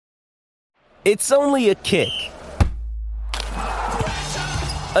It's only a kick,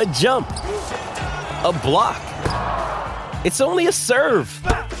 a jump, a block. It's only a serve.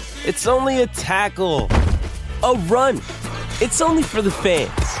 It's only a tackle, a run. It's only for the fans.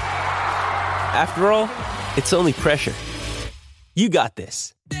 After all, it's only pressure. You got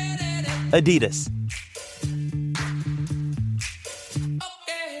this. Adidas.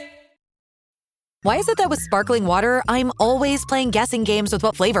 Why is it that with sparkling water, I'm always playing guessing games with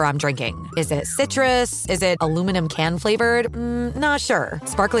what flavor I'm drinking? Is it citrus? Is it aluminum can flavored? Not sure.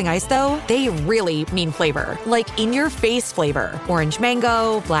 Sparkling ice, though, they really mean flavor. Like in-your-face flavor. Orange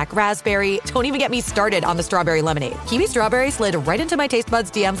mango, black raspberry. Don't even get me started on the strawberry lemonade. Kiwi Strawberry slid right into my taste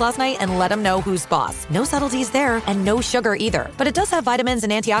buds DMs last night and let them know who's boss. No subtleties there, and no sugar either. But it does have vitamins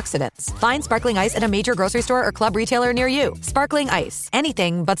and antioxidants. Find Sparkling Ice at a major grocery store or club retailer near you. Sparkling Ice.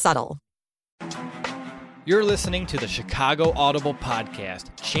 Anything but subtle. You're listening to the Chicago Audible podcast,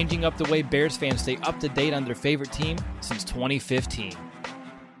 changing up the way Bears fans stay up to date on their favorite team since 2015.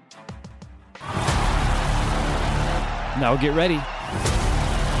 Now get ready,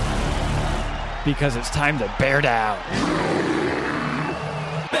 because it's time to bear down.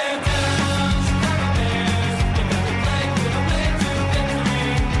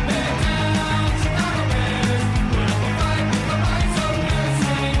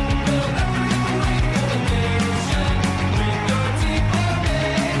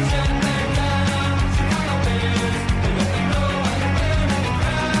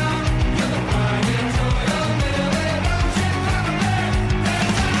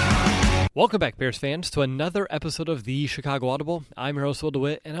 Welcome back, Bears fans, to another episode of the Chicago Audible. I'm your host, Will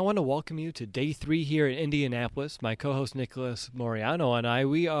DeWitt, and I want to welcome you to Day 3 here in Indianapolis. My co-host, Nicholas Moriano, and I,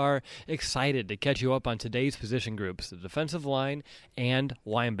 we are excited to catch you up on today's position groups, the defensive line and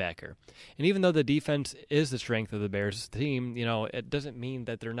linebacker. And even though the defense is the strength of the Bears team, you know, it doesn't mean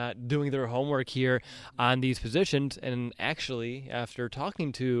that they're not doing their homework here on these positions. And actually, after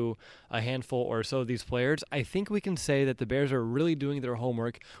talking to a handful or so of these players, I think we can say that the Bears are really doing their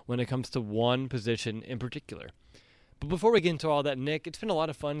homework when it comes to one position in particular. But before we get into all that, Nick, it's been a lot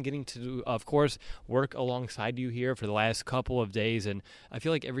of fun getting to, of course, work alongside you here for the last couple of days. And I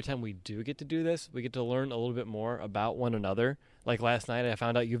feel like every time we do get to do this, we get to learn a little bit more about one another. Like last night, I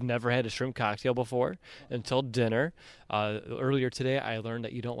found out you've never had a shrimp cocktail before until dinner. Earlier today, I learned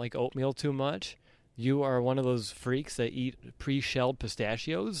that you don't like oatmeal too much. You are one of those freaks that eat pre-shelled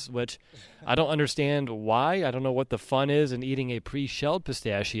pistachios, which I don't understand why. I don't know what the fun is in eating a pre-shelled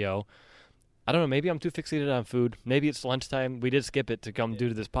pistachio. I don't know. Maybe I'm too fixated on food. Maybe it's lunchtime. We did skip it to come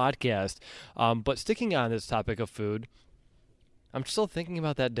do this podcast. But sticking on this topic of food, I'm still thinking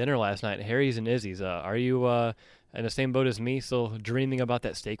about that dinner last night, Harry's and Izzy's. Are you in the same boat as me, still dreaming about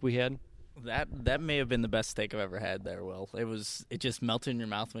that steak we had? That may have been the best steak I've ever had there, Will. It just melted in your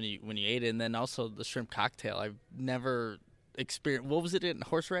mouth when you ate it, and then also the shrimp cocktail. I've never experienced. What was it in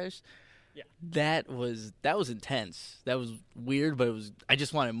horseradish? Yeah. That was intense. That was weird, but I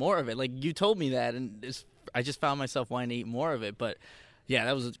just wanted more of it. Like you told me that, and I just found myself wanting to eat more of it. But yeah,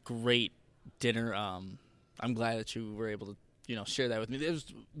 that was a great dinner. I'm glad that you were able to share that with me.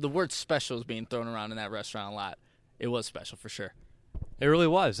 The word special is being thrown around in that restaurant a lot. It was special for sure. It really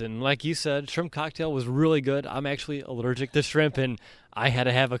was. And like you said, shrimp cocktail was really good. I'm actually allergic to shrimp, and I had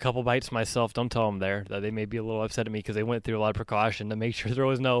to have a couple bites myself. Don't tell them there. They may be a little upset at me because they went through a lot of precaution to make sure there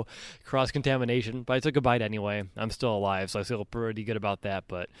was no cross-contamination. But I took a bite anyway. I'm still alive, so I feel pretty good about that.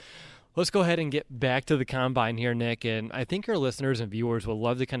 But let's go ahead and get back to the Combine here, Nick. And I think our listeners and viewers will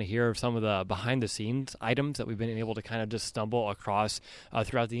love to kind of hear of some of the behind-the-scenes items that we've been able to kind of just stumble across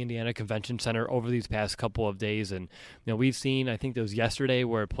throughout the Indiana Convention Center over these past couple of days. And, we've seen, I think it was yesterday,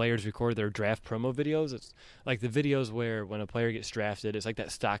 where players record their draft promo videos. It's like the videos where when a player gets drafted, it's like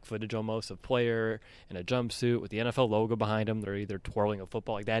that stock footage almost of player in a jumpsuit with the NFL logo behind them. They're either twirling a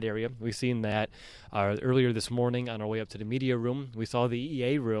football, like that area. We've seen that earlier this morning on our way up to the media room. We saw the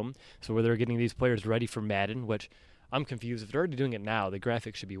EA room. So where they're getting these players ready for Madden, which I'm confused. If they're already doing it now, the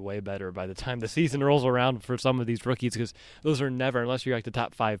graphics should be way better by the time the season rolls around for some of these rookies, because those are never, unless you're like the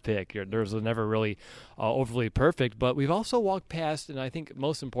top 5 pick, those are never really overly perfect. But we've also walked past, and I think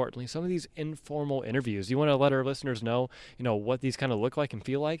most importantly, some of these informal interviews. You want to let our listeners know, what these kind of look like and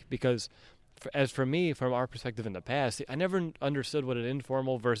feel like? Because as for me, from our perspective in the past, I never understood what an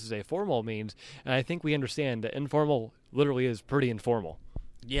informal versus a formal means. And I think we understand that informal literally is pretty informal.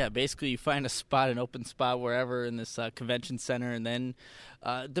 Yeah, basically you find a spot, an open spot wherever in this convention center, and then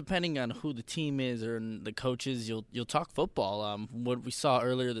depending on who the team is or the coaches, you'll talk football. What we saw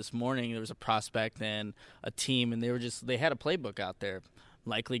earlier this morning, there was a prospect and a team, and they had a playbook out there,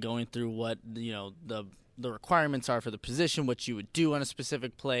 likely going through what the the requirements are for the position, what you would do on a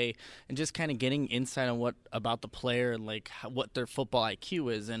specific play, and just kind of getting insight on what about the player and like what their football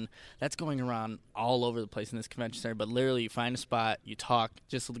IQ is. And that's going around all over the place in this convention center. But literally, you find a spot, you talk,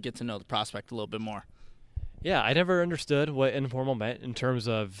 just to get to know the prospect a little bit more. Yeah, I never understood what informal meant in terms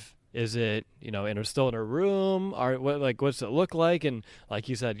of, is it, still in a room, or what's it look like? And like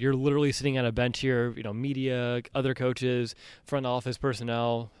you said, you're literally sitting on a bench here, media, other coaches, front office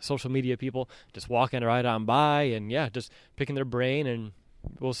personnel, social media people, just walking right on by and just picking their brain. And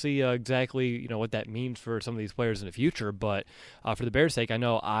we'll see exactly, what that means for some of these players in the future. But for the Bears' sake, I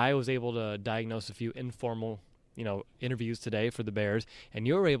know I was able to diagnose a few informal interviews today for the Bears, and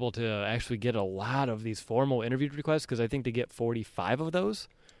you were able to actually get a lot of these formal interview requests, because I think they get 45 of those.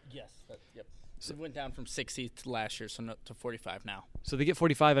 Yes. Yep. So it went down from 60 to last year, so to 45 now. So they get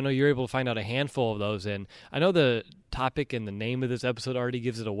 45. I know you're able to find out a handful of those, and I know the topic and the name of this episode already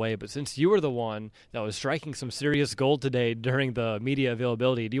gives it away, but since you were the one that was striking some serious gold today during the media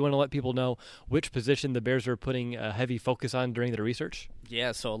availability, do you want to let people know which position the Bears are putting a heavy focus on during their research?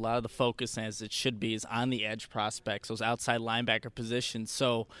 Yeah, so a lot of the focus, as it should be, is on the edge prospects, those outside linebacker positions.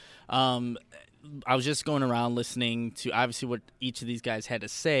 So I was just going around listening to obviously what each of these guys had to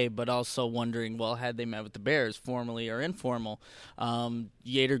say, but also wondering, well, had they met with the Bears, formally or informal?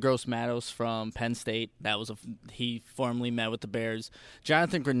 Yater Gross-Matos from Penn State, he formally met with the Bears.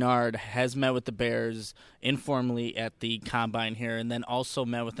 Jonathan Grenard has met with the Bears informally at the Combine here, and then also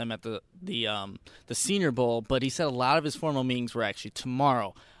met with them at the Senior Bowl, but he said a lot of his formal meetings were actually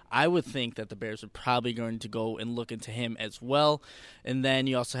tomorrow. I would think that the Bears are probably going to go and look into him as well. And then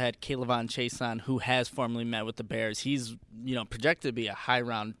you also had Kayvon Chason, who has formally met with the Bears. He's, projected to be a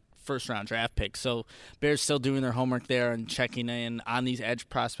first-round draft pick. So Bears still doing their homework there and checking in on these edge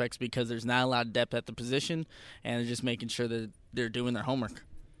prospects, because there's not a lot of depth at the position, and they're just making sure that they're doing their homework.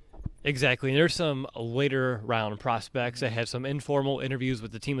 Exactly. And there's some later round prospects that had some informal interviews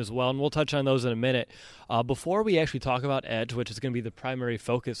with the team as well, and we'll touch on those in a minute. Before we actually talk about edge, which is going to be the primary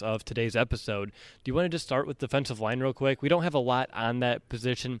focus of today's episode, do you want to just start with defensive line real quick? We don't have a lot on that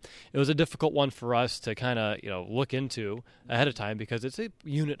position. It was a difficult one for us to kind of look into ahead of time, because it's a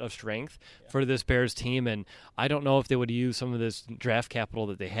unit of strength for this Bears team, and I don't know if they would use some of this draft capital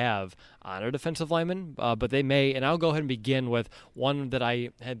that they have on our defensive linemen, but they may. And I'll go ahead and begin with one that I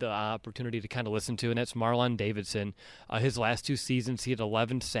had the opportunity to kind of listen to, and that's Marlon Davidson. His last 2 seasons, he had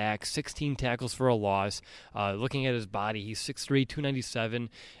 11 sacks, 16 tackles for a loss. Looking at his body, he's 6'3", 297,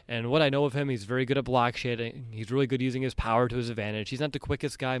 and what I know of him, he's very good at block shedding. He's really good using his power to his advantage. He's not the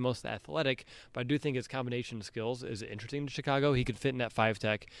quickest guy, most athletic, but I do think his combination of skills is interesting to Chicago. He could fit in that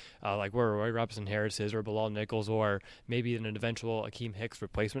 5-tech, like where Roy Robinson-Harris is, or Bilal Nichols, or maybe an eventual Akeem Hicks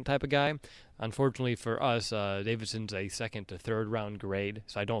replacement type of guy. Unfortunately for us, Davidson's a 2nd to 3rd round grade,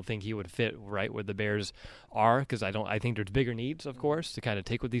 so I don't think he would fit right where the Bears are, because I think there's bigger needs, of course, to kind of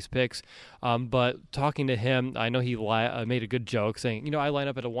take with these picks. But talking to him, I know he made a good joke saying, I line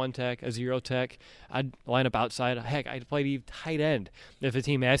up at a 1-tech, a 0-tech. I'd line up outside. Heck, I'd play tight end if the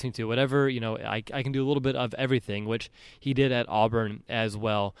team asked me to. Whatever, I can do a little bit of everything, which he did at Auburn as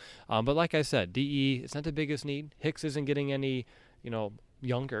well. But like I said, DE, it's not the biggest need. Hicks isn't getting any,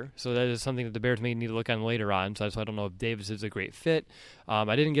 younger, so that is something that the Bears may need to look on later on. So I don't know if Davis is a great fit.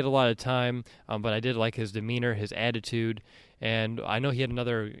 I didn't get a lot of time, but I did like his demeanor, his attitude, and I know he had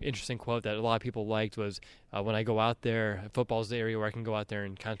another interesting quote that a lot of people liked was, when I go out there, football's the area where I can go out there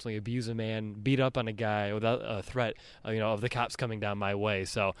and constantly abuse a man, beat up on a guy without a threat, of the cops coming down my way.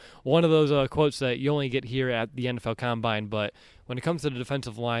 So one of those quotes that you only get here at the NFL Combine. But when it comes to the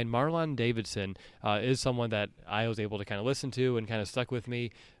defensive line, Marlon Davidson is someone that I was able to kind of listen to and kind of stuck with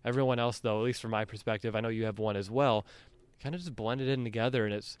me. Everyone else, though, at least from my perspective, I know you have one as well, kind of just blended in together,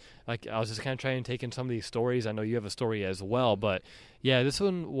 and it's like I was just kind of trying to take in some of these stories. I know you have a story as well, but yeah, this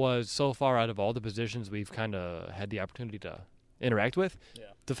one was so far out of all the positions we've kind of had the opportunity to interact with. Yeah.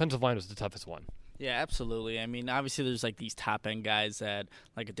 Defensive line was the toughest one. Yeah, absolutely. I mean, obviously there's like these top-end guys that,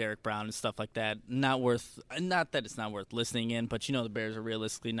 like a Derek Brown and stuff like that, not that it's not worth listening in, but the Bears are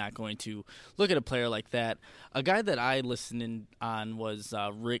realistically not going to look at a player like that. A guy that I listened in on was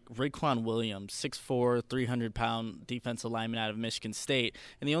Raequan Williams, 6'4", 300-pound defensive lineman out of Michigan State,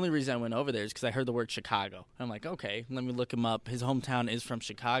 and the only reason I went over there is because I heard the word Chicago. I'm like, okay, let me look him up. His hometown is from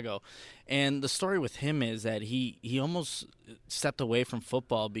Chicago, and the story with him is that he almost stepped away from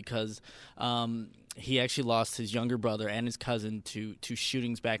football because he actually lost his younger brother and his cousin to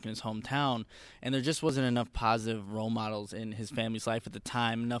shootings back in his hometown, and there just wasn't enough positive role models in his family's life at the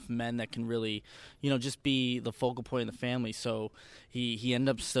time, enough men that can really, just be the focal point of the family. So he ended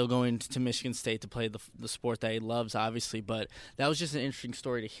up still going to Michigan State to play the sport that he loves, obviously, but that was just an interesting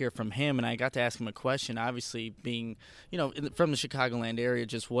story to hear from him, and I got to ask him a question, obviously being, from the Chicagoland area,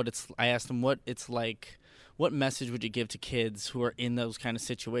 I asked him what it's like. What message would you give to kids who are in those kind of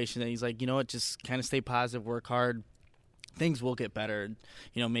situations? And he's like, just kind of stay positive, work hard. Things will get better.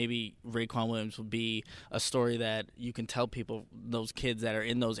 Maybe Raekwon Williams would be a story that you can tell people, those kids that are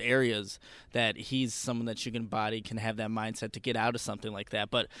in those areas, that he's someone that you can can have that mindset to get out of something like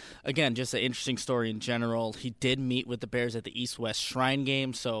that. But again, just an interesting story in general. He did meet with the Bears at the East-West Shrine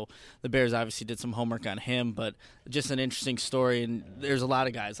game, so the Bears obviously did some homework on him, but just an interesting story. And there's a lot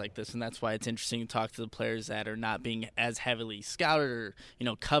of guys like this, and that's why it's interesting to talk to the players that are not being as heavily scouted or,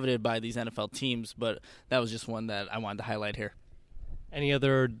 coveted by these NFL teams. But that was just one that I wanted to highlight here. Any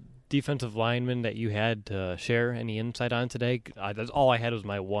other defensive linemen that you had to share any insight on today? That's all I had was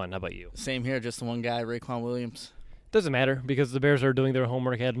my one. How about you? Same here, just the one guy, Raekwon Williams. Doesn't matter because the Bears are doing their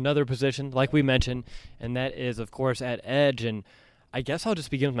homework at another position, like we mentioned, and that is, of course, at edge. And I guess I'll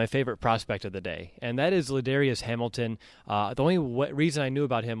just begin with my favorite prospect of the day, and that is Ladarius Hamilton. The only reason I knew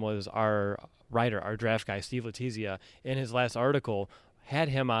about him was our writer, our draft guy, Steve Letizia, in his last article, had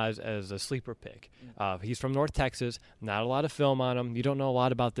him as a sleeper pick. He's from North Texas, not a lot of film on him. You don't know a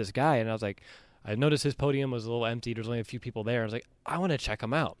lot about this guy. And I was like, I noticed his podium was a little empty. There's only a few people there. I was like, I want to check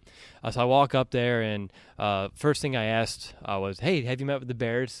him out. So I walk up there, and first thing I asked was, hey, have you met with the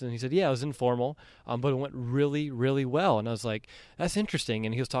Bears? And he said, yeah, it was informal, but it went really, really well. And I was like, that's interesting.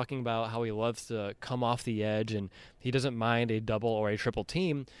 And he was talking about how he loves to come off the edge, and he doesn't mind a double or a triple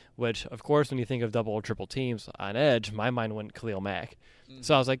team, which, of course, when you think of double or triple teams on edge, my mind went Khalil Mack.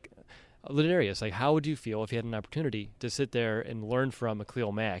 So I was like, Ladarius, how would you feel if you had an opportunity to sit there and learn from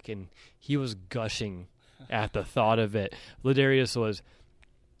Khalil Mack? And he was gushing at the thought of it. Ladarius was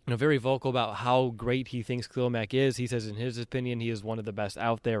very vocal about how great he thinks Khalil Mack is. He says in his opinion he is one of the best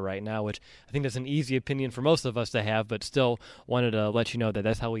out there right now, which I think that's an easy opinion for most of us to have, but still wanted to let you know that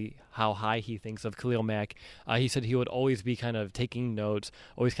that's how high he thinks of Khalil Mack. He said he would always be kind of taking notes,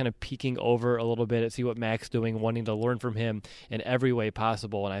 always kind of peeking over a little bit and see what Mack's doing, wanting to learn from him in every way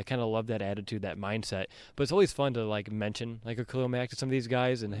possible, and I kind of love that attitude, that mindset. But it's always fun to mention a Khalil Mack to some of these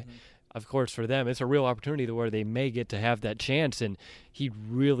guys, and of course, for them, it's a real opportunity to where they may get to have that chance, and he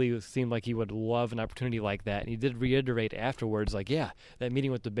really seemed like he would love an opportunity like that. And he did reiterate afterwards, that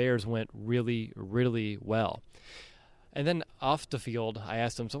meeting with the Bears went really, really well. And then off the field, I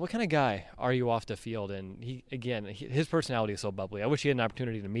asked him, so what kind of guy are you off the field? And his personality is so bubbly. I wish he had an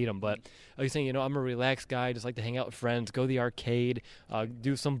opportunity to meet him, but he's saying, I'm a relaxed guy, just like to hang out with friends, go to the arcade,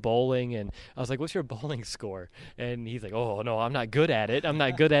 do some bowling. And I was like, what's your bowling score? And he's like, oh, no, I'm not good at it. I'm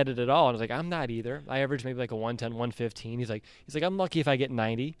not good at it at all. And I was like, I'm not either. I average maybe a 110, 115. He's like, I'm lucky if I get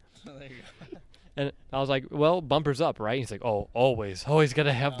 90. Oh, there you go. And I was like, well, bumpers up, right? He's like, oh, always got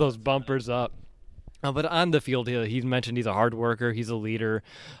to have those bumpers up. But on the field, he mentioned he's a hard worker, he's a leader,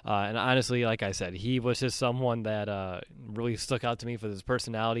 and honestly, like I said, he was just someone that really stuck out to me for his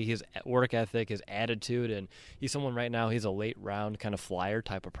personality, his work ethic, his attitude, and he's someone right now, he's a late-round kind of flyer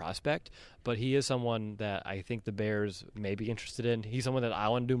type of prospect, but he is someone that I think the Bears may be interested in. He's someone that I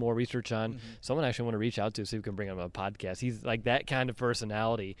want to do more research on, someone I actually want to reach out to so we can bring him on a podcast. He's like that kind of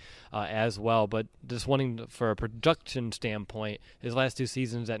personality as well, but just wanting, for a production standpoint, his last 2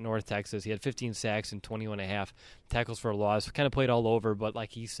 seasons at North Texas, he had 15 sacks and 21.5 tackles for a loss. Kind of played all over, but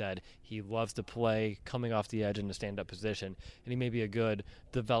like he said, he loves to play coming off the edge in a stand-up position, and he may be a good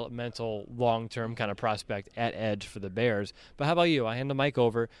developmental, long-term kind of prospect at edge for the Bears. But how about you? I hand the mic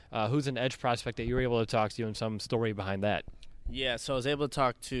over. Who's an edge prospect that you were able to talk to and some story behind that? Yeah, so I was able to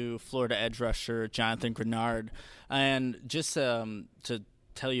talk to Florida edge rusher Jonathan Grenard, and just to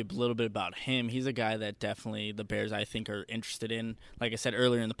tell you a little bit about him, he's a guy that definitely the Bears, I think, are interested in. Like I said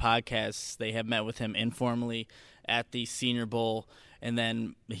earlier in the podcast, they have met with him informally at the Senior Bowl, and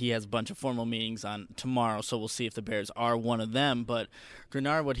then he has a bunch of formal meetings on tomorrow, so we'll see if the Bears are one of them. But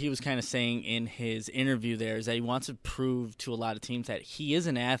Grenard, what he was kind of saying in his interview there is that he wants to prove to a lot of teams that he is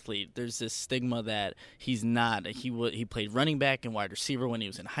an athlete. There's this stigma that he's not. He played running back and wide receiver when he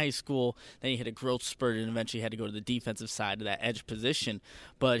was in high school. Then he hit a growth spurt and eventually had to go to the defensive side of that edge position.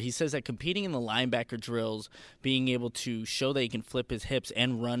 But he says that competing in the linebacker drills, being able to show that he can flip his hips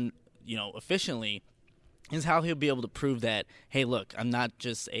and run, efficiently, is how he'll be able to prove that, hey, look, I'm not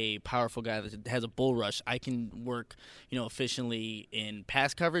just a powerful guy that has a bull rush. I can work, efficiently in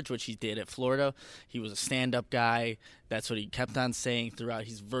pass coverage, which he did at Florida. He was a stand-up guy. That's what he kept on saying throughout.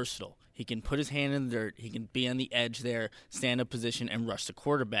 He's versatile. He can put his hand in the dirt. He can be on the edge there, stand-up position, and rush the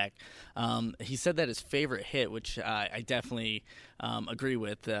quarterback. He said that his favorite hit, which I definitely agree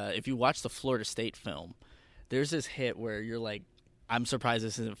with, if you watch the Florida State film, there's this hit where you're like, I'm surprised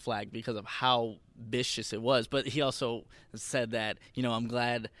this isn't flagged because of how vicious it was. But he also said that, I'm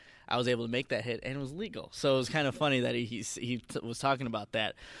glad I was able to make that hit, and it was legal. So it was kind of funny that he was talking about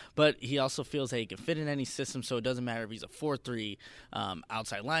that. But he also feels that he can fit in any system, so it doesn't matter if he's a 4-3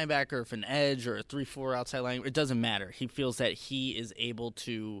 outside linebacker, if an edge, or a 3-4 outside linebacker. It doesn't matter. He feels that he is able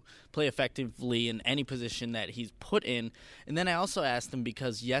to play effectively in any position that he's put in. And then I also asked him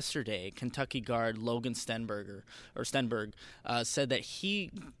because yesterday, Kentucky guard Logan Stenberg said that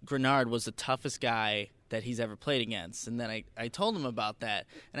Grenard was the toughest guy that he's ever played against. And then I told him about that,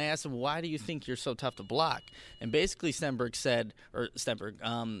 and I asked him, why do you think you're so tough to block? And basically Grenard said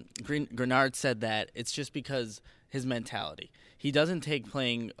that it's just because his mentality. He doesn't take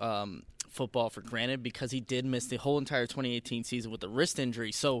playing football for granted because he did miss the whole entire 2018 season with a wrist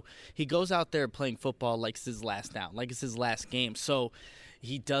injury. So he goes out there playing football like it's his last down, like it's his last game. So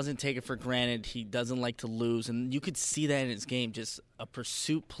he doesn't take it for granted. He doesn't like to lose. And you could see that in his game, just a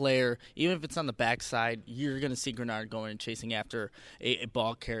pursuit player. Even if it's on the backside, you're going to see Grenard going and chasing after a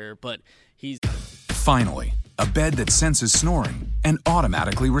ball carrier. But he's... Finally, a bed that senses snoring and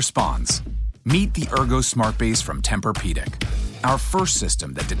automatically responds. Meet the Ergo Smart Base from Tempur-Pedic, our first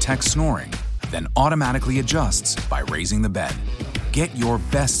system that detects snoring, then automatically adjusts by raising the bed. Get your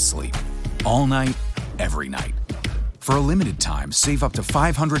best sleep all night, every night. For a limited time, save up to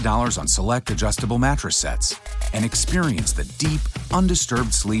 $500 on select adjustable mattress sets and experience the deep,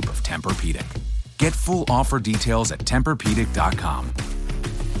 undisturbed sleep of Tempur-Pedic. Get full offer details at TempurPedic.com.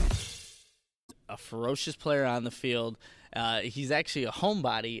 A ferocious player on the field. He's actually a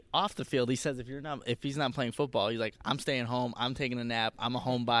homebody off the field. He says if he's not playing football, he's like, I'm staying home, I'm taking a nap, I'm a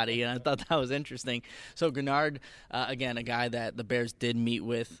homebody, and I thought that was interesting. So Grenard, again, a guy that the Bears did meet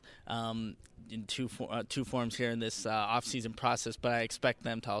with in two forms here in this offseason process, but I expect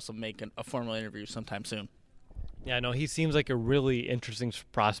them to also make a formal interview sometime soon. Yeah, no, he seems like a really interesting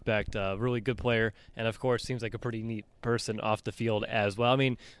prospect, a really good player, and of course seems like a pretty neat person off the field as well. I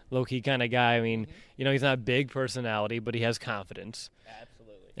mean, low-key kind of guy. I mean, he's not a big personality, but he has confidence. Absolutely.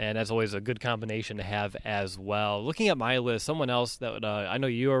 And that's always a good combination to have as well. Looking at my list, someone else that I know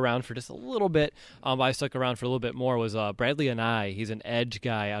you were around for just a little bit, but I stuck around for a little bit more, was Bradley Anae. He's an edge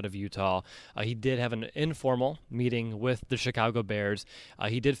guy out of Utah. He did have an informal meeting with the Chicago Bears.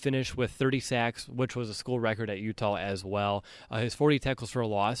 He did finish with 30 sacks, which was a school record at Utah as well. His 40 tackles for a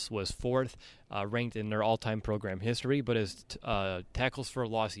loss was fourth, ranked in their all-time program history, but his tackles for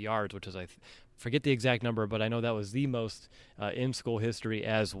loss yards, which is forget the exact number, but I know that was the most in school history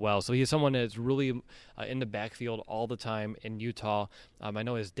as well. So he's someone that's really in the backfield all the time in Utah. I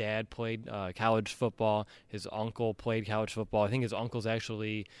know his dad played college football. His uncle played college football. I think his uncle's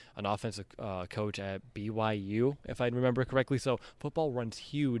actually an offensive coach at BYU, if I remember correctly. So football runs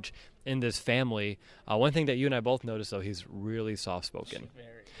huge in this family. One thing that you and I both noticed, though, he's really soft-spoken.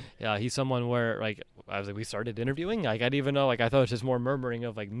 Yeah, he's someone where, we started interviewing. I didn't even know. I thought it was just more murmuring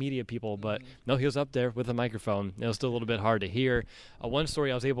of, media people. But, no, he was up there with a microphone. It was still a little bit hard to hear. One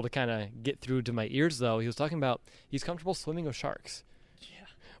story I was able to kind of get through to my ears, though, he was talking about he's comfortable swimming with sharks. Yeah.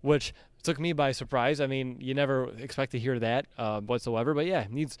 Which took me by surprise. I mean, you never expect to hear that whatsoever. But, yeah,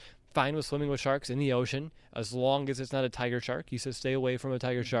 he's fine with swimming with sharks in the ocean as long as it's not a tiger shark. He says stay away from a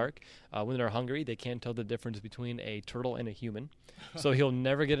tiger shark. When they're hungry, they can't tell the difference between a turtle and a human. So he'll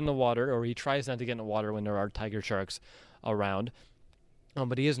never get in the water, or he tries not to get in the water when there are tiger sharks around.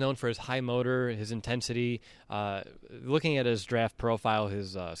 But he is known for his high motor, his intensity. Looking at his draft profile,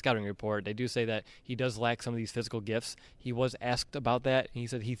 his scouting report, they do say that he does lack some of these physical gifts. He was asked about that. He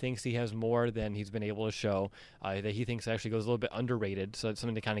said he thinks he has more than he's been able to show, that he thinks actually goes a little bit underrated. So it's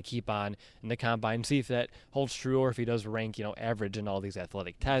something to kind of keep on in the combine, see if that holds true or if he does rank, average in all these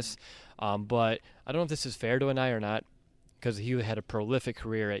athletic tests. But I don't know if this is fair to Anae or not, because he had a prolific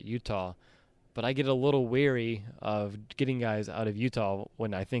career at Utah. But I get a little wary of getting guys out of Utah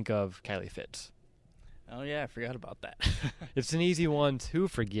when I think of Kylie Fitz. Oh, yeah, I forgot about that. It's an easy one to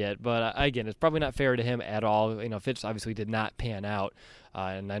forget, but again, it's probably not fair to him at all. Fitz obviously did not pan out,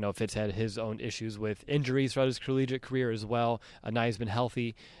 and I know Fitz had his own issues with injuries throughout his collegiate career as well. Anae's been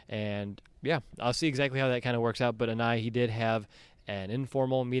healthy, and yeah, I'll see exactly how that kind of works out. But Anae, he did have an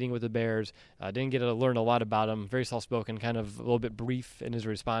informal meeting with the Bears. Didn't get to learn a lot about him. Very soft-spoken, kind of a little bit brief in his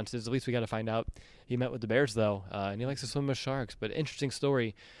responses. At least we got to find out. He met with the Bears, though, and he likes to swim with sharks. But interesting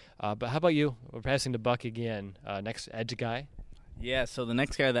story. But how about you? We're passing to Buck again. Next edge guy. Yeah, so the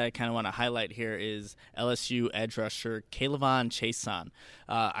next guy that I kind of want to highlight here is LSU edge rusher K'Lavon Chaisson.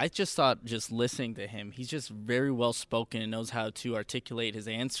 I just thought, just listening to him, he's just very well spoken and knows how to articulate his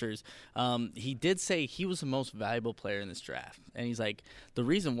answers. He did say he was the most valuable player in this draft, and he's like, the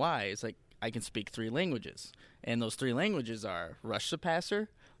reason why is like I can speak 3 languages, and those 3 languages are rush the passer,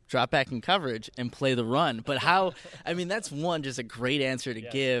 drop back in coverage, and play the run. But how, I mean, that's just a great answer to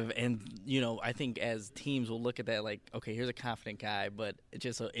give. And, I think as teams will look at that like, okay, here's a confident guy, but it's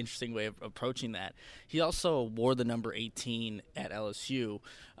just an interesting way of approaching that. He also wore the number 18 at LSU.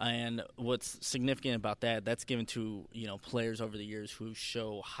 And what's significant about that, that's given to, players over the years who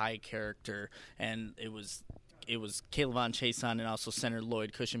show high character. And it was K'Lavon Chaisson and also center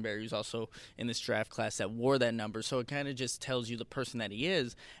Lloyd Cushenberry, who's also in this draft class, that wore that number. So it kind of just tells you the person that he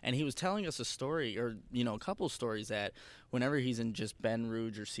is. And he was telling us a story, or, a couple of stories, that whenever he's in just Baton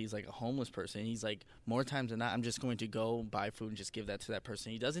Rouge or sees like a homeless person, he's like, more times than not, I'm just going to go buy food and just give that to that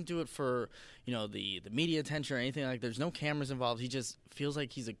person. He doesn't do it for, the media attention or anything like. There's no cameras involved. He just feels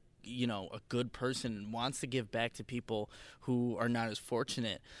like he's a good person and wants to give back to people who are not as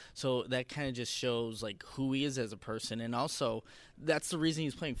fortunate. So that kind of just shows like who he is as a person. And also that's the reason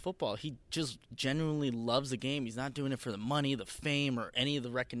he's playing football. He just genuinely loves the game. He's not doing it for the money, the fame, or any of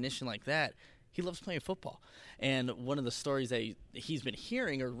the recognition like that. He loves playing football. And one of the stories that he's been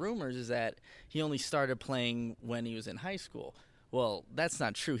hearing, or rumors, is that he only started playing when he was in high school. Well, that's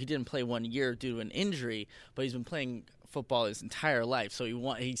not true. He didn't play 1 year due to an injury, but he's been playing football his entire life. So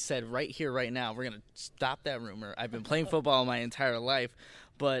he said right here, right now, we're going to stop that rumor. I've been playing football my entire life.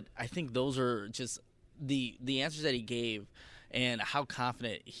 But I think those are just the answers that he gave and how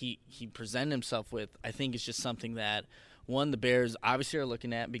confident he presented himself with. I think is just something that, one, the Bears obviously are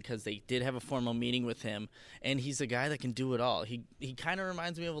looking at because they did have a formal meeting with him, and he's a guy that can do it all. He kind of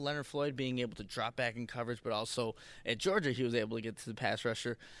reminds me of a Leonard Floyd, being able to drop back in coverage, but also at Georgia he was able to get to the pass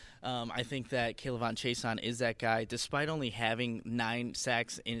rusher. I think that K'Lavon Chaisson is that guy. Despite only having 9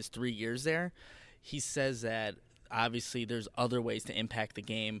 sacks in his 3 years there, he says that obviously there's other ways to impact the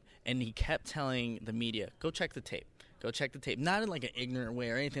game, and he kept telling the media, go check the tape. Go check the tape. Not in like an ignorant way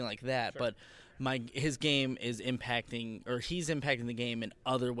or anything like that, sure. But his game is impacting, or he's impacting the game in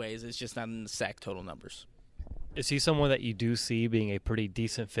other ways. It's just not in the sack total numbers. Is he someone that you do see being a pretty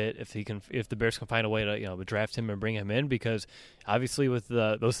decent fit if the Bears can find a way to draft him and bring him in? Because obviously with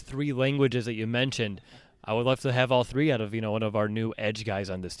those 3 languages that you mentioned, I would love to have all 3 out of one of our new edge guys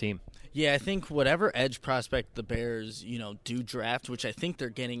on this team. Yeah, I think whatever edge prospect the Bears do draft, which I think they're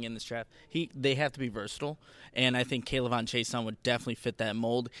getting in this draft, they have to be versatile, and I think K'Lavon Chaisson would definitely fit that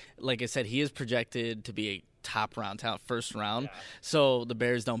mold. Like I said, he is projected to be a top round talent, first round. Yeah. So the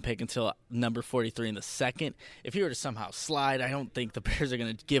Bears don't pick until number 43 in the second. If he were to somehow slide, I don't think the Bears are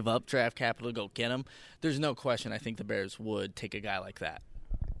going to give up draft capital to go get him. There's no question I think the Bears would take a guy like that.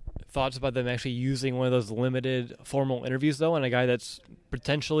 Thoughts about them actually using one of those limited formal interviews, though, on a guy that's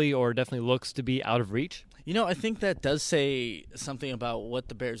potentially or definitely looks to be out of reach? I think that does say something about what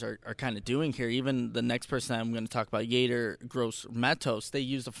the Bears are kind of doing here. Even the next person I'm going to talk about, Yader Gross-Matos, they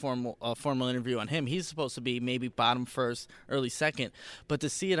used a formal interview on him. He's supposed to be maybe bottom first, early second. But to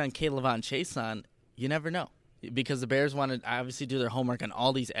see it on K'Lavon Chaisson, you never know. Because the Bears want to obviously do their homework on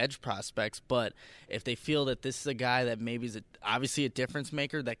all these edge prospects, but if they feel that this is a guy that maybe is obviously a difference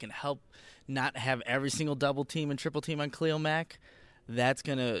maker that can help not have every single double team and triple team on Khalil Mack, that's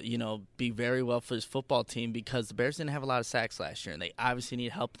going to be very well for his football team, because the Bears didn't have a lot of sacks last year, and they obviously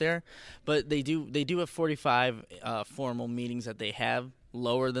need help there. But they do have 45 formal meetings that they have,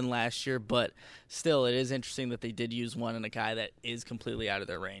 lower than last year, but still it is interesting that they did use one on a guy that is completely out of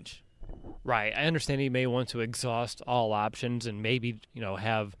their range. Right. I understand he may want to exhaust all options and maybe,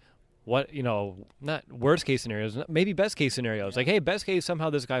 have not worst case scenarios, maybe best case scenarios. Yeah. Like, hey, best case, somehow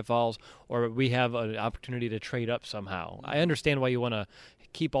this guy falls, or we have an opportunity to trade up somehow. I understand why you want to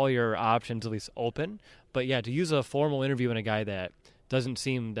keep all your options at least open. But, yeah, to use a formal interview on a guy that doesn't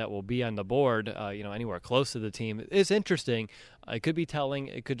seem that will be on the board, anywhere close to the team, is interesting. It could be telling.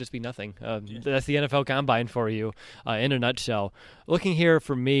 It could just be nothing. That's the NFL Combine for you in a nutshell. Looking here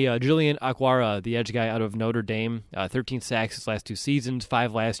for me, Julian Akwara, the edge guy out of Notre Dame, 13 sacks his last 2 seasons,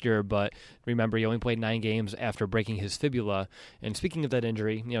 5 last year, but remember, he only played 9 games after breaking his fibula. And speaking of that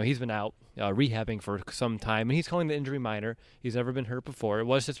injury, he's been out rehabbing for some time, and he's calling the injury minor. He's never been hurt before. It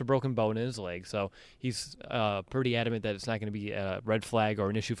was just a broken bone in his leg, so he's pretty adamant that it's not going to be a red flag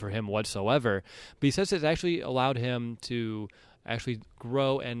or an issue for him whatsoever. But he says it's actually allowed him to actually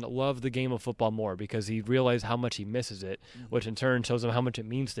grow and love the game of football more because he realized how much he misses it, which in turn shows him how much it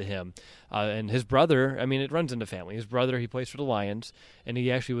means to him. And his brother, I mean, it runs into family. His brother, he plays for the Lions, and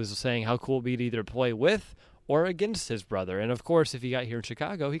he actually was saying how cool it would be to either play with or against his brother. And, of course, if he got here in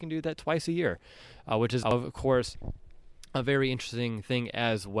Chicago, he can do that twice a year, which is, of course, a very interesting thing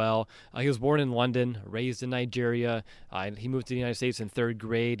as well. He was born in London, raised in Nigeria. He moved to the United States in 3rd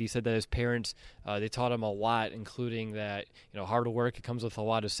grade. He said that his parents, they taught him a lot, including that hard work comes with a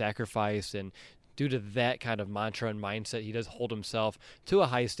lot of sacrifice. And due to that kind of mantra and mindset, he does hold himself to a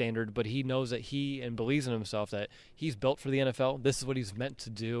high standard, but he knows that he and believes in himself that he's built for the NFL. This is what he's meant to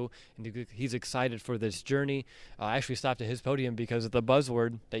do, and he's excited for this journey. I actually stopped at his podium because of the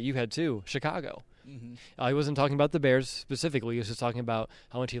buzzword that you had too, Chicago. He wasn't talking about the Bears specifically. He was just talking about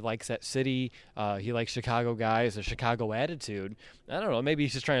how much he likes that city. He likes Chicago guys, a Chicago attitude. I don't know. Maybe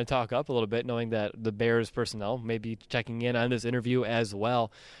he's just trying to talk up a little bit, knowing that the Bears personnel may be checking in on this interview as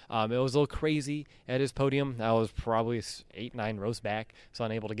well. It was a little crazy at his podium. I was probably 8-9 rows back, so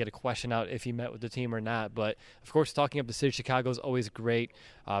unable to get a question out if he met with the team or not. But, of course, talking up the city of Chicago is always great.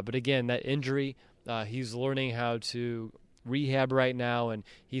 But, again, that injury, he's learning how to rehab right now, and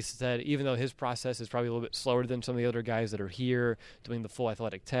he said even though his process is probably a little bit slower than some of the other guys that are here doing the full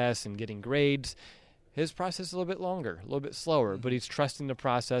athletic tests and getting grades, his process is a little bit longer, a little bit slower, but he's trusting the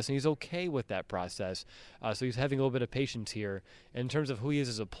process, and he's okay with that process. So he's having a little bit of patience here. In terms of who he is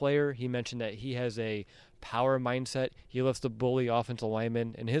as a player, he mentioned that he has a power mindset. He loves to bully offensive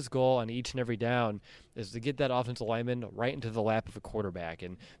linemen, and his goal on each and every down is to get that offensive lineman right into the lap of a quarterback,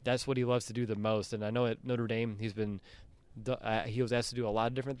 and that's what he loves to do the most. And I know at Notre Dame he was asked to do a lot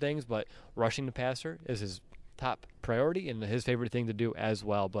of different things, but rushing the passer is his top priority and his favorite thing to do as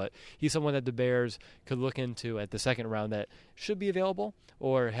well. But he's someone that the Bears could look into at the second round that should be available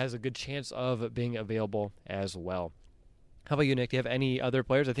or has a good chance of being available as well. How about you, Nick? Do you have any other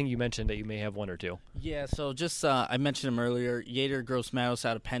players? I think you mentioned that you may have one or two. Yeah, so just I mentioned him earlier, Yader Gross-Matos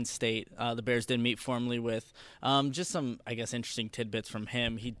out of Penn State. The Bears did meet formally with. Just some, I guess, interesting tidbits from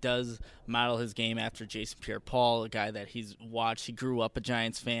him. He does model his game after Jason Pierre-Paul, a guy that he's watched. He grew up a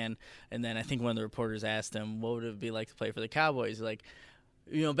Giants fan, and then I think one of the reporters asked him, what would it be like to play for the Cowboys? He's like,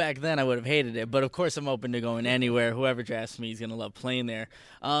 back then I would have hated it, but of course I'm open to going anywhere. Whoever drafts me is going to love playing there.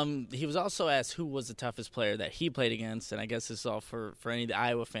 He was also asked who was the toughest player that he played against, and I guess this is all for any of the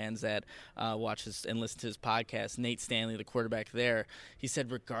Iowa fans that watches and listen to his podcast. Nate Stanley, the quarterback there, he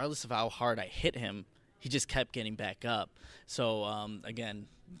said regardless of how hard I hit him, he just kept getting back up. So, again,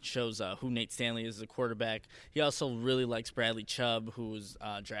 shows who Nate Stanley is as a quarterback. He also really likes Bradley Chubb, who was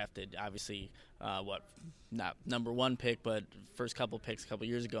drafted, obviously, not number one pick, but first couple picks a couple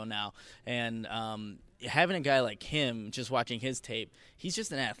years ago now. And having a guy like him, just watching his tape, he's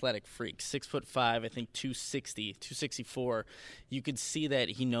just an athletic freak. 6'5", I think 260, 264. You could see that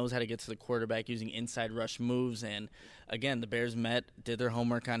he knows how to get to the quarterback using inside rush moves. And again, the Bears did their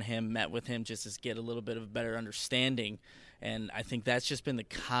homework on him, met with him just to get a little bit of a better understanding. And I think that's just been the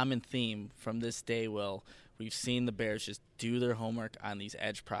common theme from this day, Will. We've seen the Bears just do their homework on these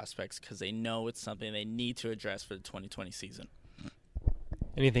edge prospects because they know it's something they need to address for the 2020 season.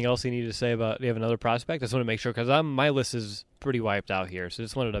 Anything else you need to say about, do you have another prospect? I just want to make sure, because my list is pretty wiped out here, so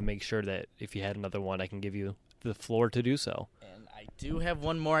just wanted to make sure that if you had another one, I can give you the floor to do so. And I do have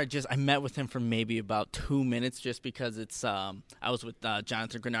one more. I met with him for maybe about 2 minutes just because it's I was with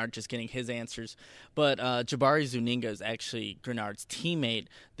Jonathan Grenard just getting his answers. But Jabari Zuniga is actually Grenard's teammate,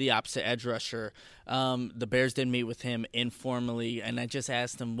 the opposite edge rusher. The Bears did meet with him informally, and I just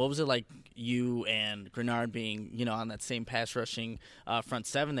asked him, what was it like you and Grenard being, on that same pass rushing front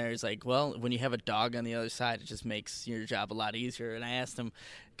seven there? He's like, well, when you have a dog on the other side, it just makes your job a lot easier. And I asked him,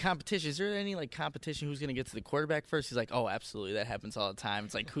 competition, is there any competition who's going to get to the quarterback first? He's like, oh, absolutely, that happens all the time.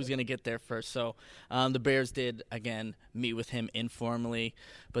 It's like, who's going to get there first? So the Bears did again meet with him informally,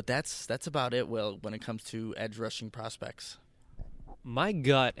 but that's about it, Will, when it comes to edge rushing prospects. My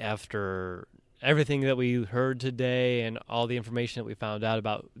gut after everything that we heard today and all the information that we found out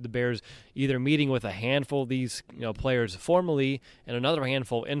about the Bears either meeting with a handful of these players formally and another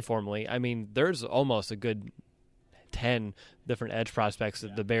handful informally, I mean, there's almost a good 10 different edge prospects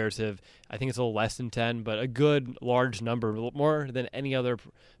that the Bears have. I think it's a little less than 10, but a good large number, more than any other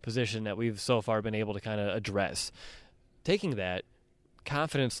position that we've so far been able to kind of address. Taking that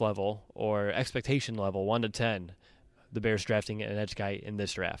confidence level or expectation level 1 to 10, the Bears drafting an edge guy in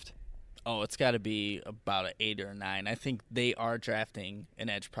this draft. Oh, it's got to be about an 8 or a 9. I think they are drafting an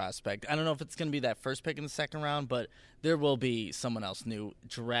edge prospect. I don't know if it's going to be that first pick in the second round, but there will be someone else new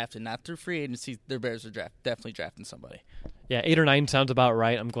drafted, not through free agency. Their Bears are definitely drafting somebody. Yeah, 8 or 9 sounds about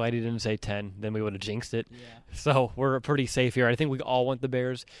right. I'm glad he didn't say 10. Then we would have jinxed it. Yeah. So we're pretty safe here. I think we all want the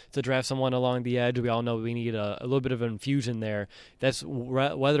Bears to draft someone along the edge. We all know we need a little bit of infusion there. That's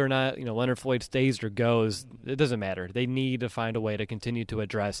whether or not Leonard Floyd stays or goes. It doesn't matter. They need to find a way to continue to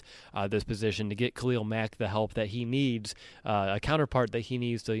address this position to get Khalil Mack the help that he needs, a counterpart that he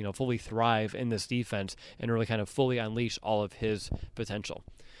needs to fully thrive in this defense and really kind of fully unleash all of his potential.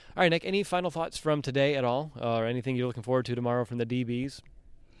 All right, Nick, any final thoughts from today at all, or anything you're looking forward to tomorrow from the DBs?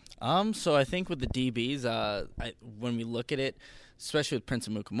 So I think with the DBs, when we look at it, especially with Prince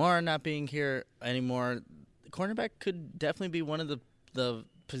Amukamara not being here anymore, cornerback could definitely be one of the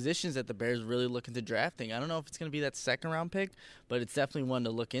positions that the Bears really looking to drafting. I don't know if it's going to be that second-round pick, but it's definitely one to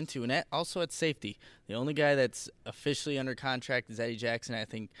look into. And also at safety, the only guy that's officially under contract is Eddie Jackson, I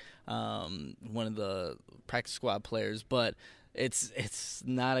think, one of the practice squad players, but it's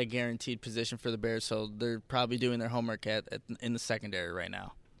not a guaranteed position for the Bears, so they're probably doing their homework in the secondary right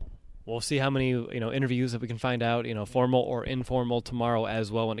now. We'll see how many interviews that we can find out, formal or informal tomorrow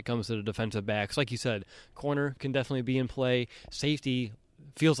as well when it comes to the defensive backs. Like you said, corner can definitely be in play. Safety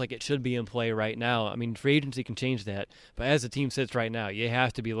feels like it should be in play right now. I mean, free agency can change that, but as the team sits right now, you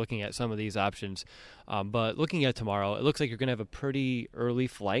have to be looking at some of these options. But looking at tomorrow, it looks like you're going to have a pretty early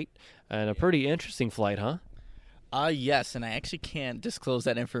flight and a pretty interesting flight, huh? Yes, and I actually can't disclose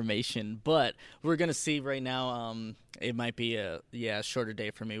that information, but we're going to see right now. It might be a shorter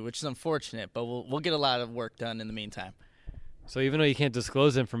day for me, which is unfortunate, but we'll get a lot of work done in the meantime. So even though you can't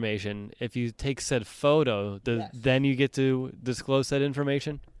disclose information, if you take said photo, then you get to disclose said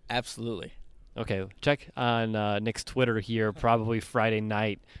information? Absolutely. Okay, check on Nick's Twitter here, probably Friday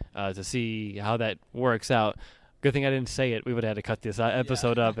night, to see how that works out. Good thing I didn't say it. We would have had to cut this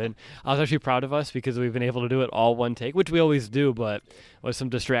episode up. And I was actually proud of us because we've been able to do it all one take, which we always do, but with some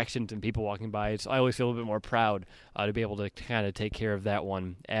distractions and people walking by, I always feel a little bit more proud to be able to kind of take care of that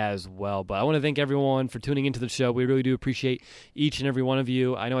one as well. But I want to thank everyone for tuning into the show. We really do appreciate each and every one of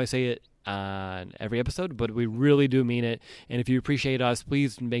you. I know I say it on every episode, but we really do mean it. And if you appreciate us,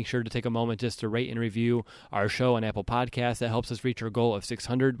 please make sure to take a moment just to rate and review our show on Apple Podcasts. That helps us reach our goal of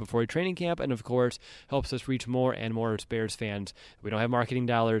 600 before training camp, and of course helps us reach more and more Bears fans. We don't have marketing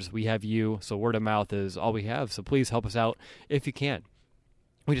dollars, we have you, so word of mouth is all we have. So please help us out if you can.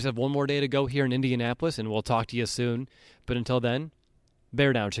 We just have one more day to go here in Indianapolis, and we'll talk to you soon. But until then,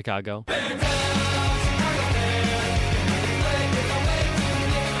 bear down, Chicago.